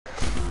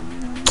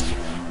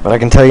But I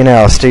can tell you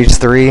now, Stage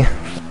 3,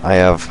 I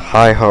have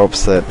high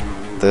hopes that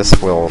this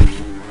will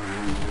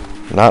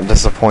not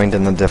disappoint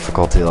in the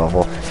difficulty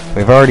level.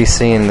 We've already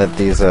seen that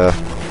these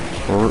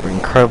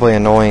incredibly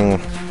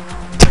annoying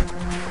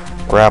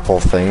grapple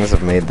things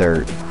have made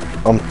their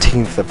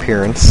umpteenth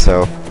appearance,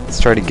 so let's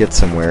try to get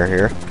somewhere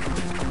here.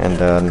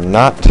 And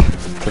not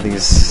to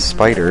these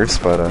spiders,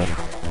 but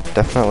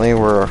definitely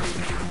we're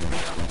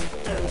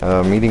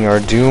meeting our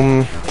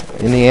doom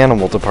in the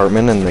animal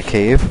department in the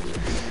cave.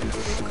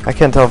 I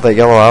can't tell if that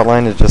yellow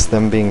outline is just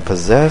them being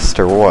possessed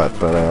or what,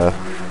 but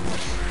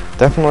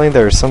definitely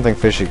there's something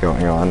fishy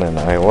going on, and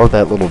I love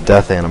that little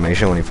death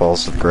animation when he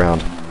falls to the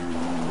ground.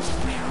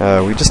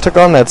 We just took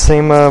on that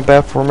same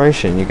bat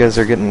formation. You guys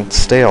are getting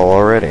stale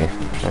already.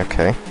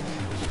 Okay,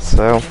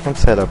 so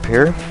let's head up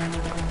here.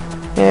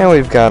 Yeah,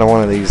 we've got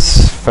one of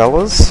these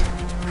fellas.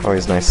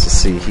 Always nice to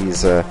see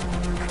he's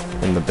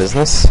in the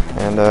business,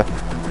 and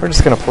we're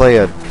just gonna play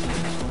a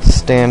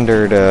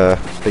standard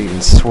bait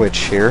and switch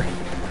here,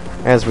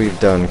 as we've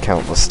done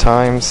countless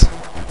times.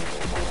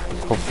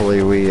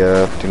 Hopefully we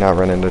do not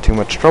run into too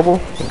much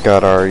trouble. We've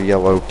got our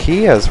yellow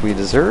key as we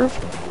deserve,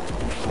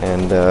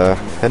 and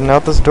heading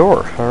out this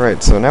door.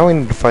 Alright, so now we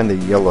need to find the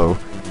yellow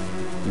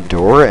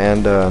door,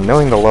 and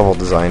knowing the level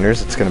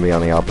designers, it's going to be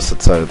on the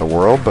opposite side of the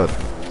world, but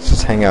let's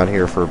just hang out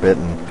here for a bit,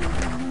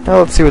 and now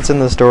let's see what's in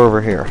this door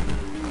over here.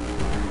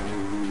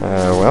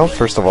 Well,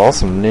 first of all,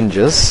 some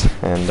ninjas,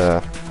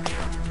 and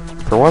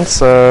for once,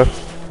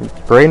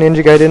 gray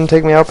ninja guy didn't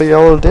take me out, but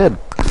yellow did.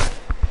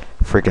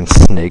 Freaking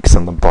snakes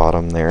on the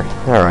bottom there.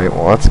 Alright,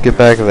 well, let's get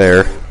back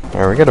there.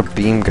 Alright, we got a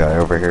beam guy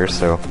over here,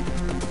 so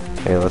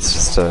hey,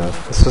 let's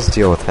just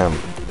deal with him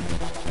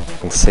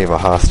and save a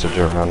hostage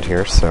around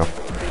here. So,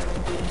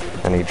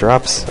 and he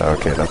drops.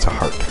 Okay, that's a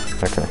heart.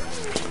 Okay.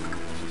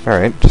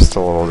 Alright, just a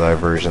little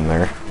diversion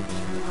there.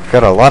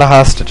 Got a lot of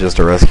hostages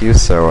to rescue,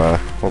 so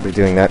we'll be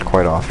doing that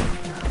quite often.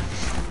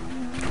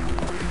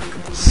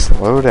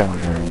 Slow down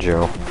there,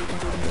 Joe.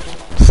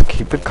 Just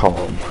keep it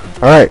calm.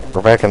 Alright,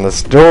 we're back in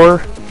this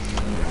door.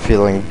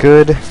 Feeling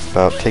good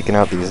about taking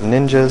out these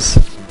ninjas.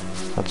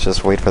 Let's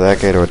just wait for that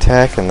guy to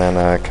attack, and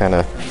then kind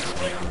of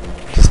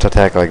just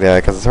attack like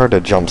that, because it's hard to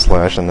jump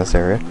slash in this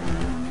area.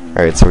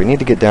 Alright, so we need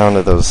to get down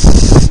to those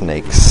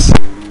snakes.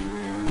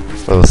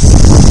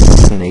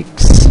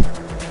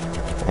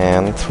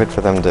 And let's wait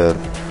for them to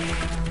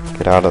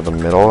get out of the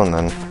middle, and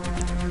then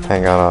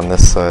hang out on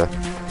this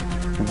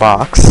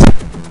box.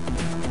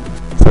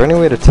 Is there any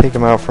way to take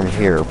them out from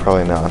here?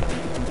 Probably not.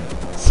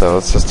 So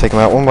let's just take them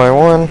out one by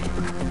one.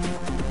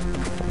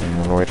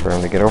 And wait for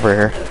him to get over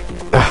here.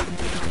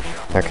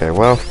 Okay,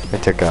 well, I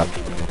took out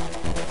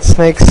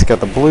snakes, got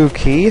the blue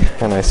key,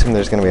 and I assume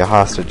there's going to be a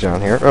hostage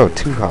on here. Oh,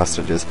 2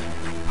 hostages.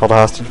 Held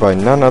hostage by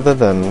none other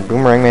than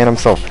Boomerang Man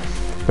himself.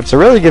 Which they're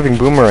really giving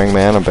Boomerang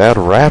Man a bad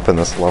rap in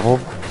this level,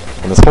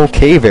 in this whole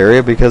cave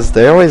area, because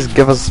they always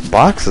give us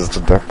boxes to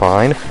duck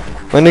behind,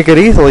 when they could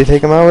easily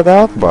take them out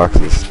without the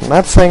boxes. I'm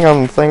not saying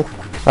I'm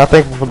not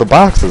thankful for the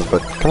boxes,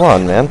 but come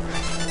on, man.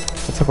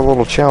 Let's have a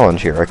little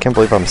challenge here. I can't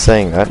believe I'm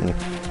saying that, and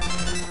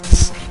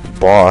this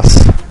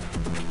boss.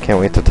 Can't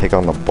wait to take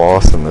on the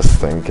boss in this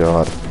thing,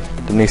 god.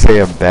 Didn't he say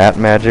a bat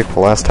magic? The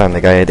last time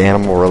the guy had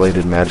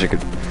animal-related magic,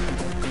 it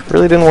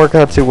really didn't work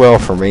out too well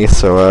for me,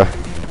 so,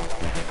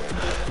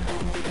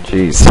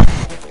 jeez.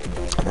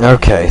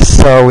 Okay,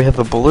 so we have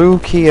the blue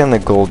key and the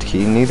gold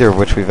key, neither of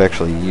which we've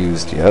actually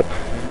used yet.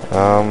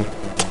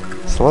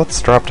 So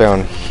let's drop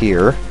down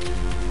here,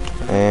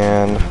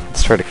 and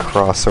let's try to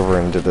cross over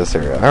into this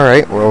area.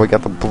 Alright, well, we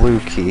got the blue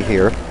key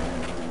here.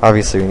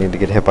 Obviously, we need to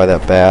get hit by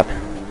that bat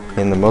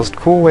in the most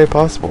cool way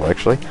possible,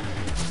 actually.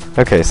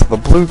 Okay, so the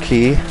blue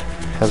key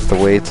has the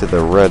way to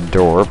the red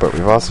door, but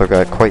we've also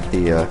got quite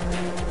the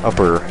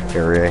upper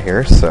area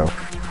here, so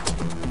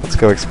let's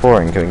go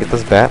exploring. Can we get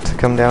this bat to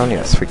come down?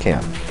 Yes, we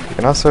can. You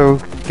can also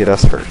get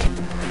us hurt.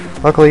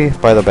 Luckily,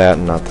 by the bat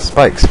and not the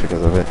spikes,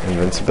 because of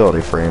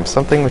invincibility frame,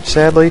 something which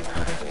sadly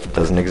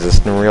doesn't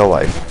exist in real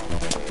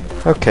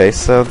life. Okay,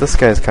 so this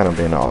guy's kind of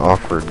being an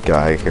awkward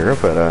guy here,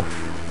 but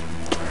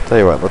tell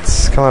you what,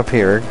 let's come up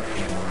here.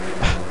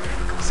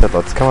 Said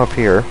let's come up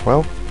here.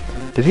 Well,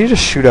 did he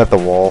just shoot at the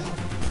wall?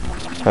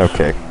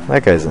 Okay,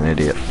 that guy's an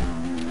idiot.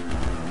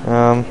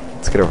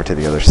 Let's get over to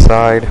the other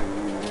side.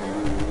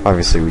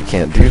 Obviously, we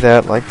can't do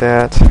that like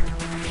that.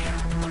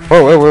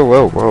 Whoa, whoa, whoa,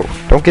 whoa,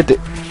 whoa! Don't get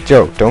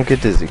Joe, don't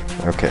get dizzy.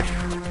 Okay,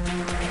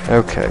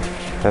 okay.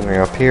 Heading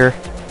up here,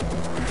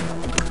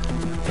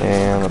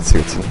 and let's see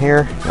what's in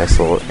here. Nice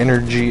little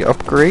energy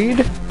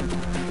upgrade.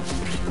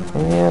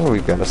 And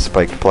we've got a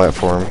spiked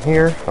platform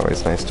here.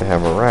 Always nice to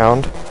have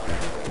around.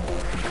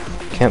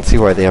 Can't see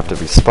why they have to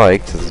be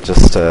spiked. It's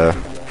just, I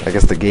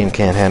guess the game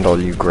can't handle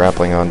you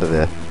grappling onto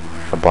the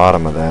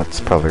bottom of that.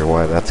 That's probably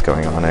why that's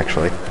going on,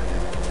 actually.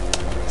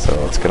 So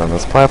let's get on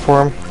this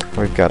platform.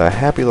 We've got a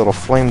happy little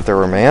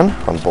flamethrower man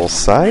on both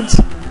sides.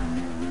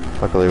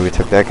 Luckily we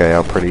took that guy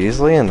out pretty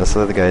easily, and this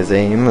other guy's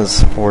aim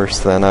is worse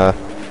than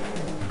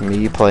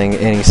me playing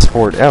any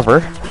sport ever.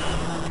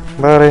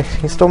 But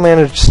he still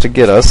managed to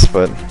get us,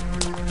 but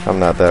I'm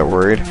not that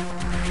worried.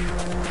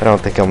 I don't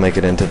think I'll make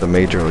it into the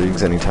major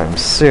leagues anytime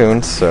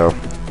soon, so,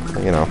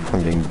 you know,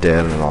 I'm being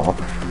dead and all.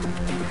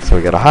 So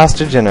we got a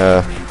hostage and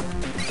a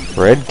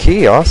red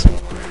key, awesome.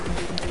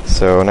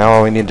 So now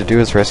all we need to do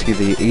is rescue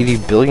the 80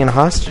 billion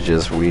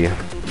hostages we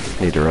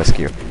need to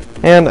rescue.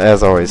 And,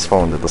 as always,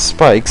 fall into the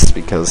spikes,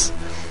 because,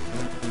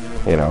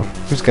 you know,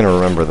 who's going to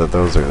remember that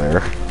those are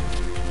there?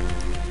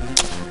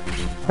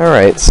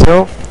 Alright,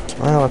 so,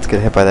 well, let's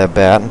get hit by that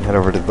bat and head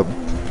over to the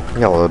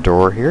yellow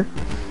door here.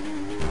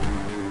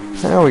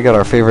 Now we got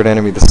our favorite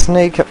enemy, the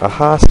snake, a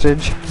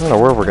hostage. I don't know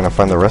where we're going to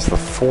find the rest of the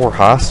 4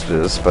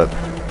 hostages, but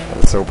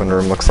this open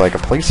room looks like a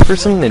place for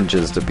some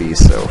ninjas to be,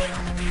 so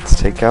let's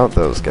take out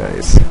those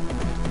guys.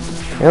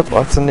 Yep,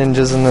 lots of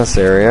ninjas in this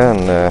area,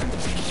 and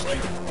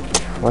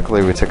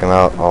luckily we took them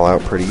all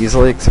out pretty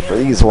easily, except for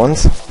these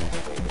ones.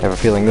 I have a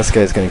feeling this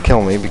guy's going to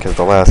kill me, because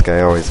the last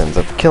guy always ends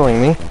up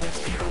killing me.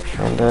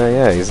 And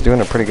yeah, he's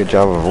doing a pretty good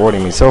job of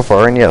avoiding me so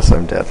far, and yes,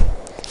 I'm dead.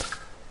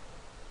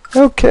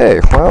 Okay,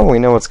 well, we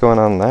know what's going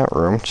on in that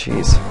room.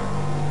 Jeez.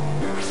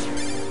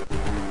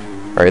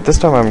 Alright, this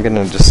time I'm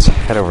gonna just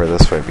head over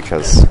this way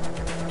because...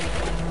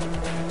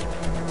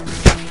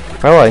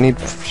 well,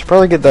 should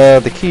probably get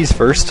the keys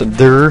first.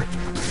 Durr.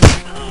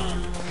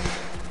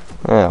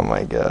 Oh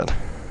my god.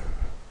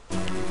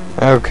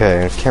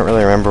 Okay, I can't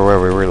really remember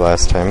where we were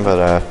last time,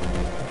 but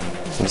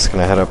I'm just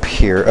gonna head up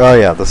here. Oh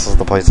yeah, this is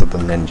the place of the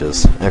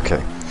ninjas.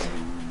 Okay.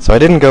 So I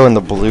didn't go in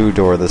the blue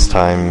door this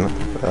time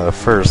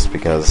first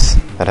because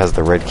that has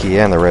the red key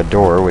and the red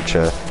door, which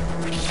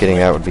getting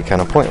that would be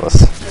kind of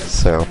pointless.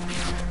 So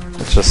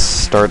let's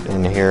just start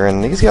in here,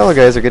 and these yellow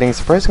guys are getting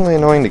surprisingly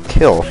annoying to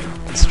kill,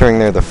 considering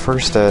they're the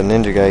first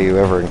ninja guy you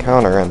ever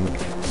encounter, and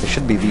they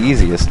should be the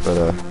easiest,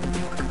 but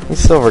these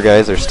silver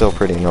guys are still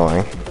pretty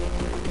annoying.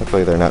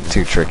 Hopefully they're not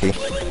too tricky.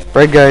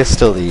 Red guy is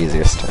still the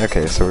easiest.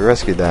 Okay, so we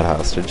rescued that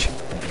hostage,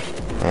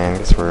 and I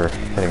guess we're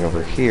heading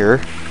over here.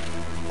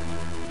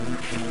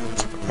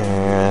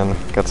 And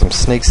got some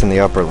snakes in the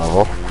upper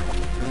level.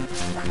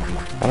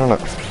 I don't know.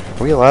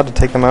 Are we allowed to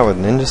take them out with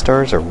ninja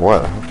stars or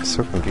what? I'm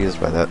so confused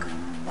by that.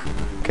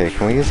 Okay,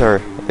 can we use our...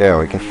 yeah,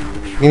 we can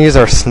use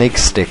our snake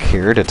stick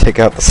here to take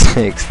out the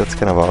snakes. That's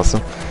kind of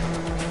awesome.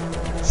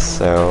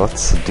 So,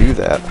 let's do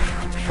that.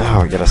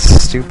 Oh, we got a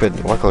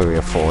stupid... luckily we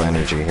have full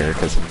energy here,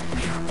 because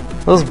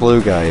those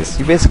blue guys,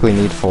 you basically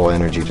need full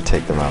energy to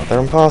take them out. They're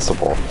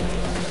impossible.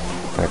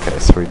 Okay,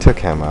 so we took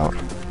him out.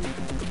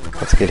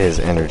 Let's get his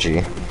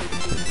energy.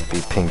 Be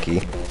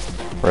Pinky,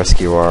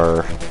 rescue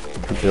our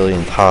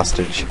billionth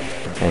hostage,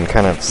 and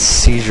kind of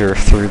seizure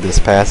through this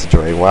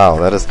passageway. Wow,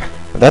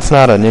 that's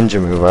not a ninja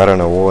move. I don't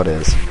know what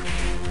is.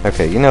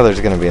 Okay, you know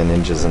there's gonna be a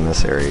ninjas in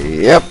this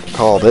area. Yep,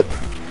 called it.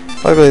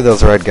 Luckily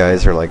those red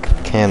guys are like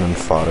cannon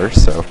fodder,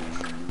 so...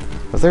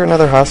 was there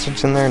another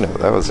hostage in there? No,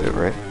 that was it,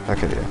 right?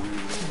 Okay, yeah.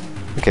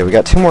 Okay, we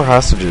got 2 more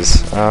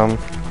hostages.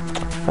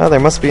 Oh, they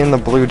must be in the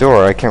blue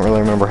door. I can't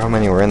really remember how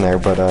many were in there,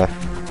 but,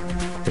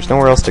 there's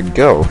nowhere else to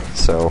go,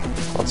 so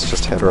let's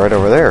just head right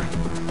over there.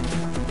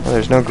 Well,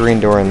 there's no green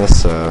door in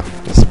this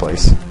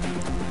place.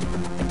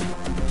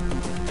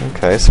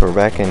 Okay, so we're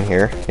back in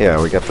here.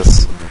 Yeah, we got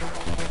this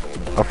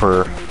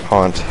upper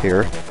haunt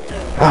here.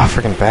 Ah,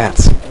 freaking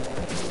bats.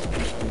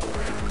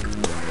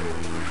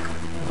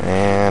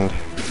 And...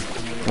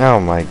 oh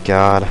my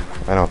god.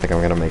 I don't think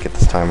I'm gonna make it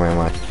this time, am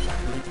I?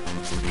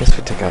 Guess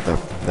we took out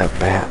that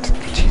bat.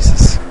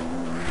 Jesus.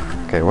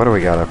 Okay, what do we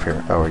got up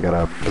here? Oh, we got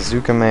a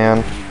bazooka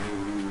man.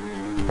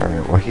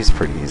 Alright, well he's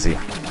pretty easy.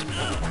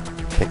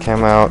 Take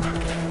him out,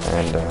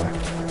 and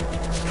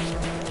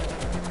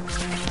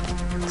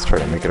let's try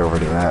to make it over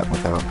to that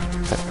without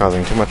that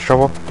causing too much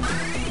trouble.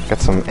 Got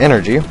some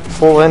energy,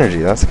 full energy,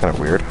 that's kind of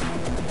weird.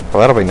 Well,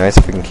 that'll be nice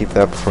if we can keep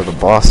that before the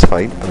boss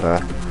fight,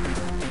 but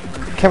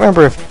can't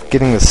remember if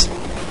getting this...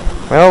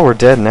 well, we're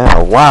dead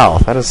now. Wow,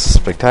 that is a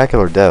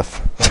spectacular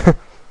death.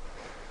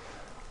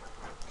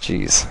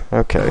 Jeez,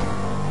 okay.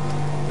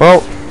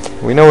 Well,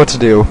 we know what to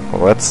do.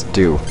 Let's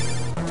do.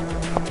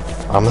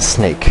 I'm a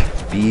snake.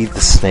 Be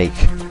the snake.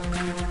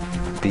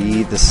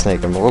 Be the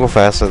snake. I'm a little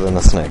faster than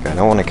the snake. I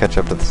don't want to catch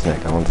up to the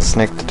snake. I want the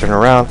snake to turn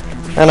around,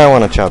 and I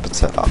want to chop its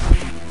head off.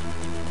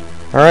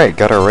 Alright,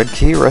 got our red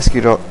key,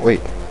 rescued all...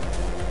 wait.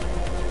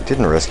 We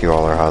didn't rescue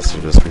all our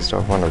hostages. We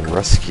still want to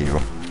rescue.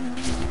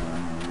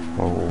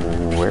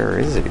 Oh, where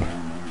is he?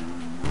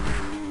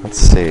 Let's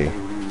see.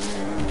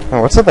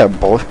 Oh, what's with that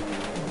bullet?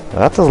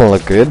 That doesn't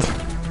look good.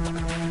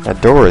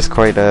 That door is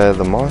quite,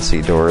 the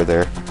mossy door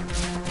there.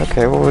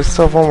 Okay, well, we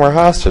still have one more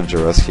hostage to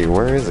rescue.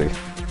 Where is he?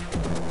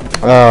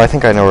 Oh, I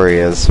think I know where he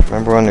is.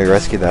 Remember when we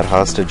rescued that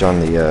hostage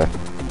on the,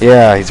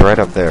 yeah, he's right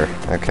up there.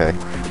 Okay.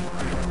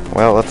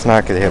 Well, let's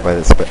not get hit by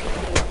this bat.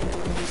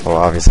 Well,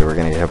 obviously we're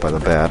gonna get hit by the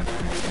bat.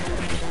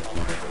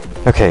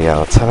 Okay, yeah,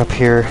 let's head up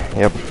here.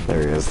 Yep,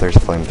 there he is. There's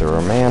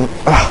Flamethrower Man.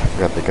 Ah,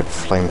 got the good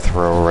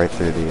flamethrower right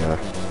through the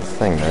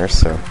thing there,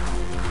 so...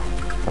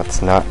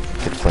 let's not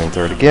get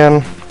flamethrowed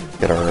again.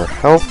 Get our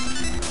health.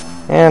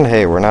 And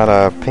hey, we're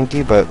not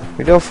Pinky, but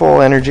we do have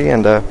full energy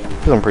and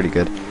feeling pretty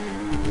good.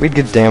 We'd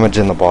get damage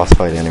in the boss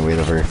fight anyway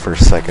the very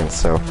first second,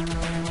 so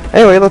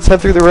Anyway, let's head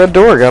through the red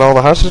door. Got all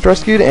the hostages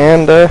rescued,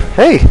 and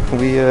hey,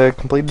 we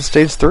completed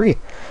stage 3.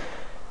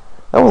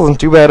 That wasn't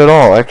too bad at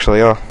all, actually.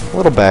 A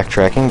little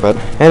backtracking, but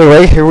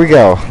anyway, here we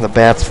go. The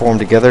bats form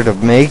together to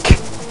make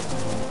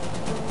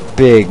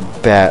Big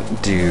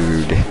Bat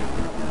Dude.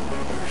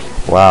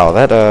 Wow,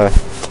 that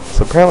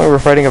so apparently we're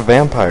fighting a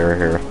vampire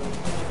here.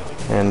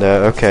 And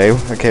okay,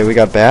 we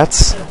got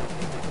bats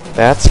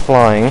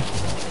flying.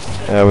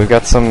 We've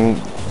got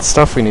some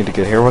stuff we need to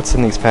get here. What's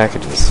in these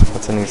packages?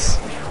 What's in these?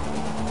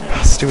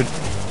 Stupid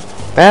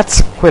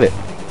bats! Quit it.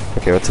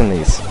 Okay, what's in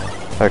these?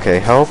 Okay,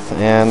 health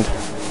and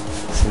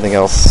something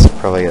else.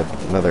 Probably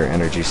another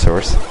energy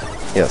source.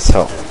 Yes,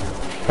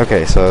 health.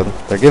 Okay, so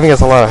they're giving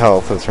us a lot of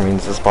health, which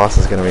means this boss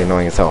is going to be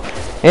annoying as hell.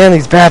 And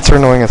these bats are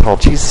annoying as hell.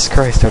 Jesus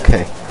Christ.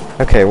 Okay.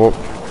 Okay, well.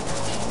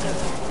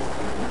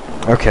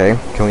 Okay,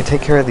 can we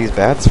take care of these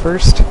bats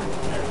first?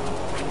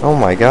 Oh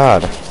my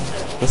god.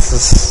 This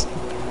is...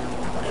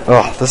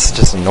 Oh, this is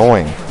just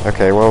annoying.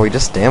 Okay, well, we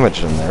just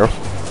damaged them there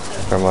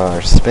from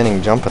our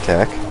spinning jump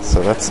attack,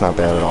 so that's not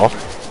bad at all.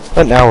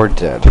 But now we're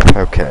dead.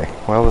 Okay,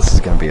 well, this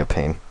is gonna be a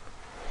pain.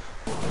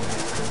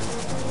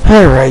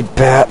 Alright,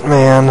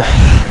 Batman.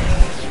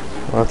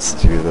 Let's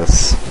do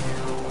this.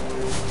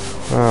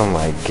 Oh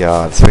my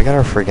god, so we got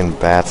our freaking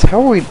bats.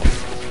 How are we...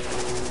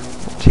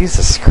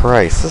 Jesus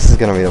Christ, this is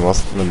gonna be the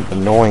most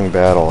annoying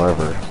battle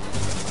ever.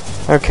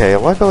 Okay,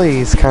 luckily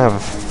he's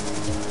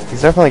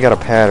definitely got a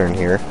pattern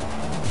here.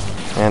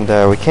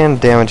 And we can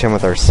damage him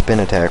with our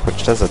spin attack,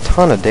 which does a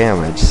ton of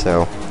damage,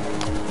 so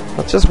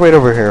let's just wait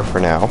over here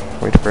for now.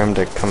 Wait for him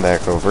to come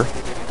back over.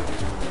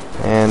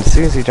 And as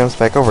soon as he jumps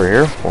back over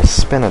here, we'll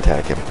spin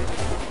attack him.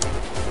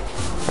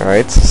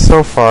 Alright,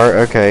 so far,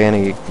 okay, and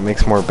he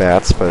makes more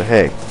bats, but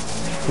hey,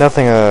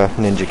 nothing a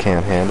ninja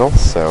can't handle,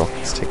 so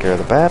let's take care of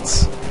the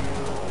bats.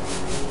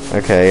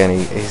 Okay,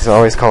 and he's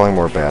always calling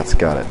more bats,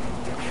 got it.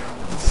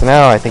 So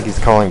now I think he's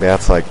calling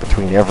bats like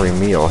between every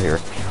meal here,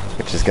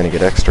 which is going to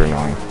get extra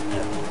annoying.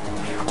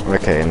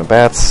 Okay, and the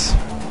bats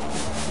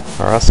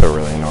are also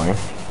really annoying.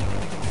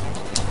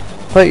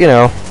 But, you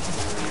know,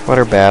 what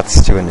are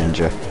bats to a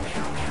ninja?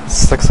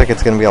 This looks like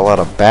it's going to be a lot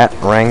of bat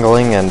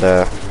wrangling and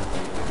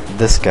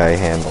this guy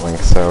handling.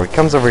 So he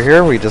comes over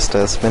here, we just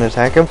spin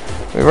attack him.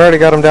 We've already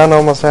got him down to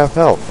almost half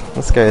health.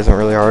 This guy isn't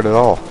really hard at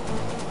all.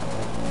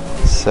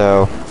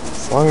 So,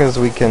 as long as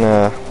we can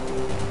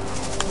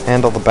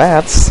handle the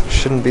bats,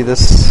 shouldn't be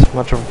this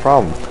much of a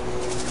problem.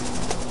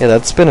 Yeah,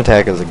 that spin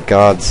attack is a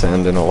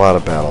godsend in a lot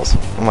of battles.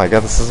 Oh my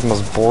god, this is the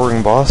most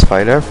boring boss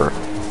fight ever.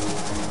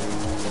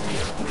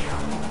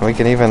 We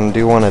can even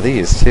do one of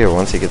these too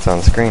once he gets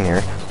on screen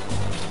here.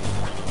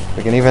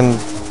 We can even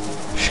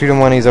shoot him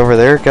when he's over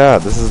there.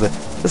 God, this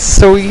is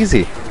so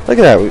easy. Look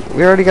at that.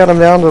 We already got him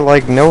down to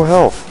like no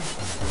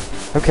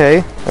health.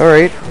 Okay, all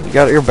right. You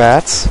got your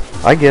bats.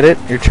 I get it.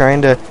 You're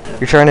trying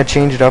to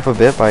change it up a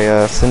bit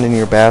by sending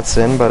your bats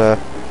in, but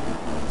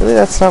really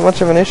that's not much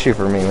of an issue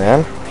for me,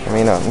 man. I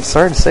mean, I'm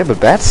sorry to say, but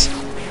bats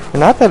are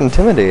not that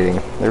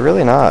intimidating. They're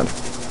really not.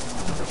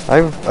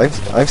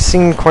 I've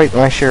seen quite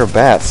my share of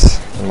bats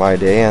in my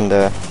day, and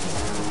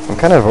I'm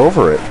kind of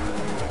over it.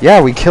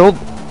 Yeah, we killed...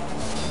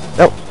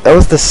 That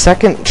was the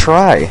second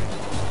try.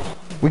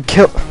 We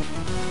killed...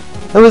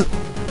 That was...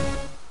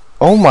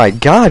 Oh my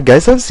god,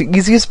 guys, that was the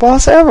easiest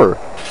boss ever.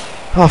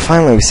 Oh,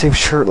 finally, we saved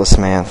Shirtless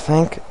Man.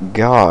 Thank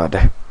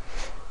God.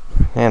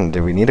 Man,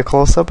 did we need a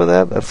close-up of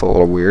that? That's a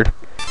little weird.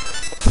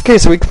 Okay,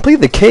 so we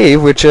completed the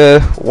cave, which,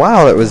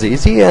 wow, that was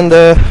easy, and,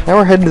 now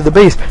we're heading to the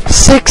base.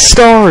 6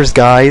 stars,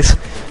 guys!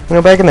 You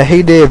know, back in the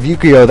heyday of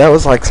Yu-Gi-Oh!, that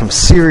was like some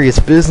serious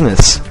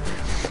business.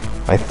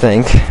 I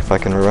think, if I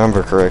can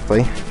remember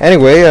correctly.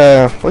 Anyway,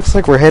 looks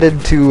like we're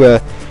headed to,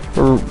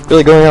 we're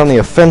really going on the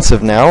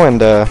offensive now, and,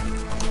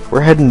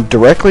 we're heading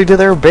directly to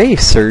their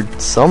base, or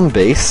some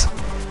base.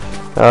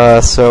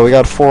 So we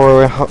got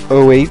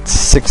 408,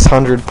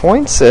 600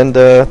 points, and,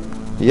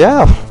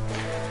 yeah.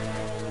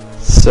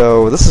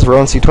 So, this is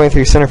Rowan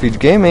C23 Centrifuge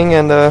Gaming,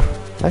 and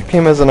that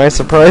came as a nice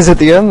surprise at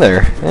the end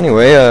there.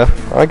 Anyway,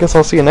 I guess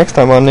I'll see you next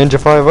time on Ninja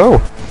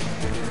 5-0.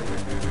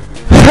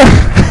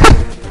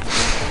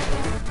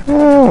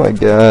 Oh my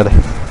god.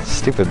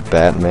 Stupid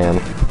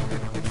Batman.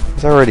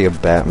 He's already a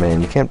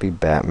Batman. You can't be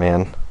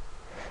Batman.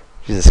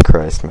 Jesus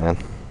Christ, man.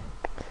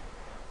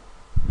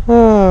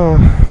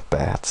 Oh,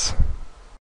 bats.